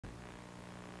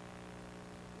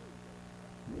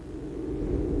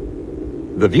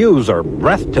The views are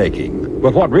breathtaking,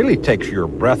 but what really takes your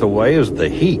breath away is the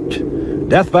heat.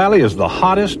 Death Valley is the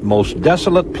hottest, most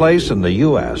desolate place in the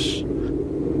U.S.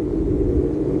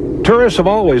 Tourists have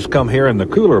always come here in the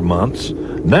cooler months.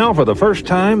 Now, for the first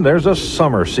time, there's a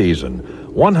summer season.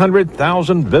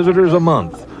 100,000 visitors a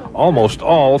month, almost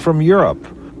all from Europe.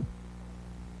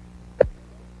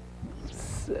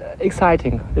 It's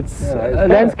exciting. It's a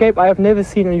landscape I have never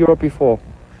seen in Europe before.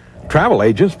 Travel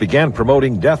agents began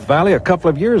promoting Death Valley a couple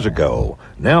of years ago.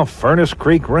 Now Furnace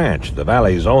Creek Ranch, the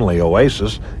valley's only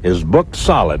oasis, is booked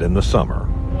solid in the summer.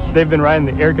 They've been riding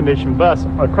the air-conditioned bus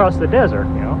across the desert,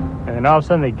 you know, and then all of a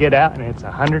sudden they get out and it's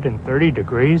 130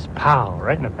 degrees, pow,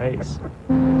 right in the face.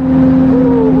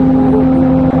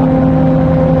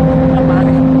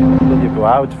 When you go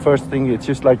out, first thing, it's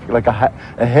just like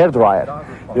a hair dryer.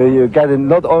 You get it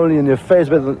not only in your face,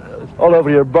 but all over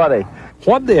your body.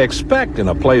 What'd they expect in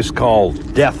a place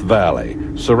called Death Valley,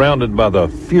 surrounded by the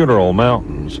Funeral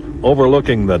Mountains,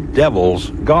 overlooking the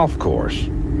Devil's Golf Course?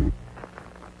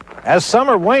 As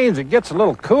summer wanes, it gets a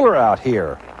little cooler out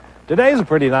here. Today's a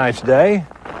pretty nice day.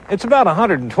 It's about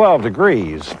 112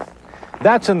 degrees.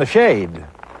 That's in the shade,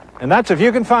 and that's if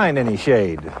you can find any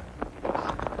shade.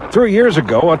 3 years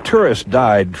ago, a tourist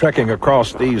died trekking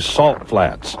across these salt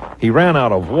flats. He ran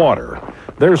out of water.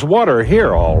 There's water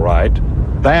here, all right.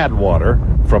 Bad water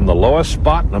from the lowest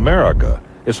spot in America.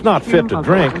 It's not fit to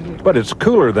drink, but it's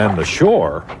cooler than the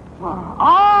shore.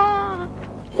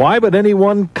 Why would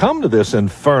anyone come to this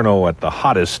inferno at the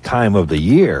hottest time of the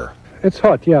year? It's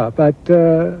hot, yeah, but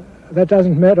that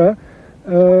doesn't matter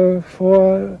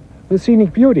for the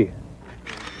scenic beauty.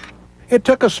 It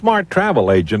took a smart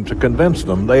travel agent to convince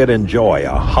them they'd enjoy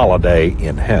a holiday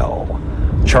in hell.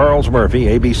 Charles Murphy,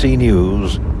 ABC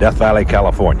News, Death Valley,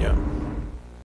 California.